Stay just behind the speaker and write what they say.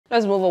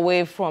Let's move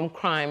away from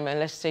crime and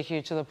let's take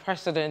you to the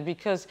president,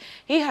 because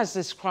he has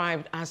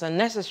described as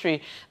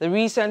unnecessary the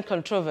recent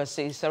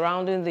controversy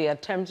surrounding the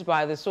attempt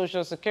by the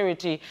Social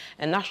Security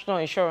and National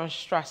Insurance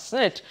Trust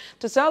SSNIT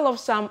to sell off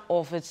some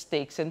of its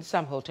stakes in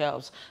some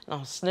hotels. Now,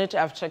 SSNIT,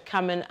 after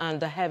coming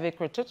under heavy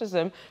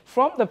criticism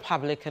from the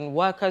Public and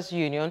Workers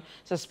Union,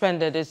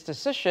 suspended its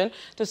decision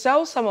to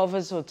sell some of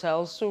its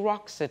hotels to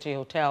Rock City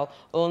Hotel,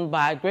 owned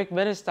by Greek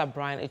Minister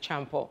Brian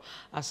Echampo.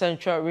 Our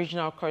Central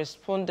Regional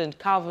Correspondent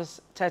Calvis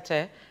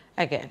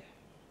again.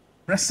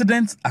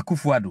 President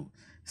Akufo-Addo,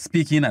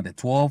 speaking at the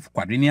 12th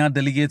Quadrennial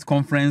Delegates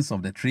Conference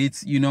of the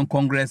Trades Union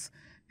Congress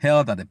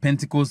held at the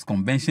Pentecost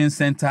Convention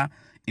Center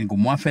in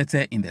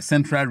Gomoafete in the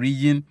Central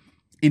Region,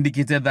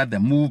 indicated that the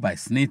move by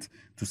SSNIT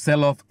to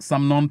sell off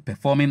some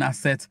non-performing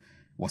assets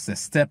was a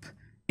step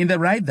in the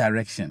right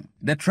direction.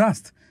 The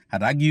trust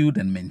had argued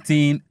and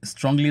maintained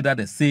strongly that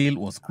the sale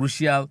was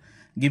crucial,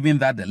 given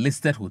that the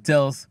listed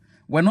hotels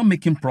were not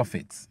making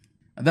profits.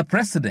 The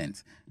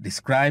president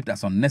described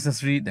as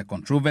unnecessary the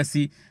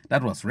controversy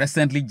that was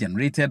recently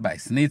generated by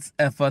SSNIT's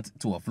effort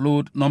to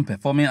offload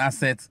non-performing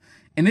assets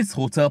in its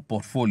hotel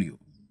portfolio.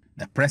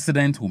 The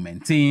president, who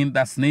maintained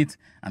that SSNIT,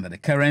 under the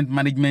current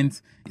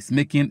management, is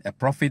making a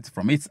profit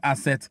from its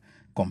assets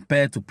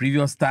compared to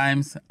previous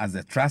times, as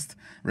the trust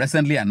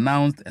recently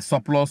announced a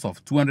surplus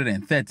of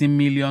 $213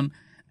 million,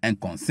 and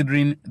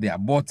considering the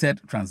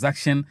aborted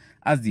transaction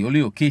as the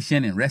only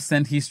occasion in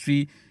recent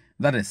history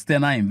that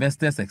external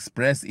investors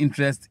expressed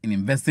interest in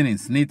investing in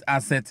SSNIT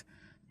assets,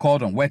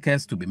 called on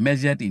workers to be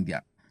measured in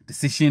their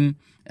decision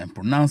and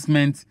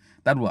pronouncement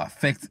that will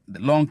affect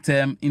the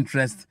long-term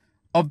interest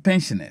of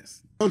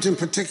pensioners. Note in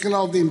particular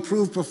of the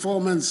improved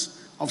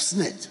performance of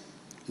SSNIT,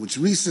 which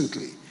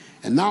recently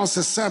announced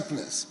a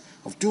surplus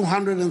of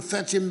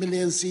 230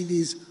 million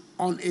cedis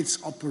on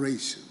its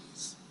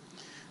operations.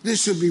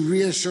 This should be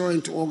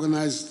reassuring to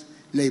organized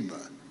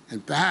labor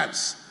and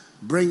perhaps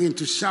bring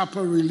into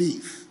sharper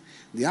relief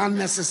the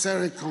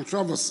unnecessary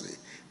controversy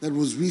that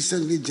was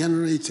recently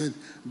generated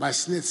by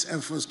SSNIT's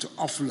efforts to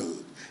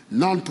offload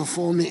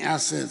non-performing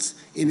assets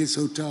in its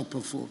hotel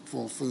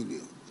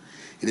portfolio.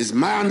 It is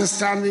my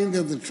understanding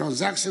that the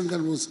transaction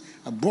that was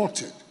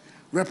aborted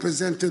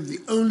represented the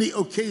only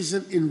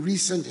occasion in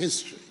recent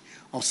history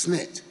of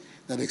SSNIT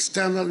that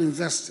external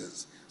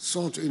investors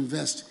sought to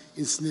invest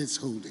in SSNIT's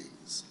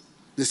holdings.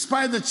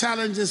 Despite the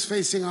challenges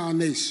facing our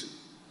nation,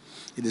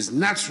 it is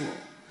natural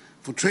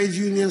for trade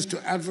unions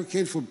to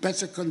advocate for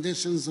better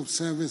conditions of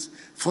service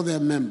for their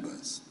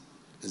members.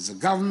 As a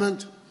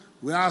government,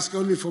 we ask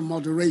only for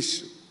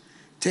moderation,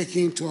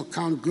 taking into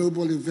account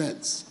global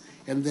events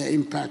and their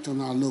impact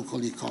on our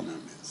local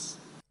economies.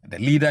 The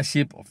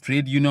leadership of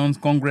Trade Unions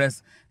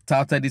Congress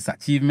touted this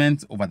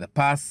achievement over the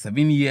past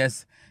 7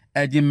 years,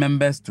 urging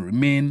members to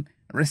remain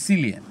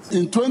resilient.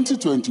 In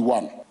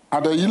 2021,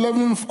 at the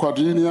 11th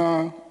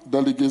Quadrennial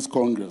Delegates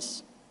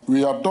Congress,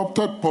 we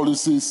adopted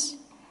policies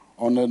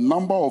on a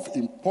number of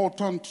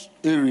important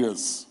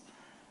areas,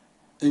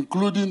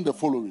 including the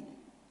following: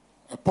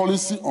 a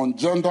policy on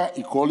gender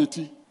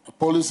equality, a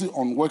policy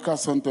on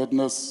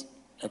worker-centeredness,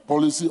 a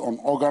policy on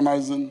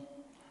organizing,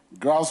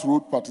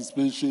 grassroots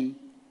participation,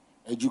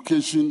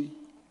 education,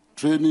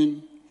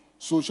 training,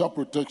 social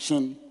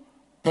protection,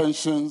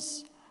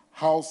 pensions,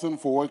 housing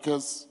for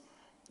workers,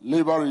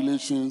 labor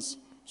relations,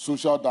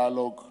 social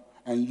dialogue,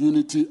 and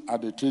unity at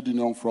the trade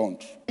union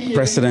front.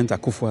 President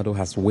Akufo-Addo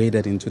has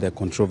waded into the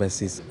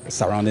controversies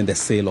surrounding the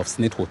sale of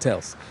SSNIT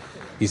hotels.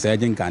 He's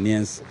urging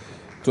Ghanaians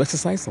to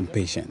exercise some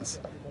patience.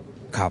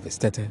 Calvis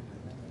Tete,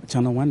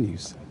 ChannelOne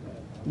News,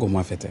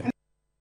 Gomoafete.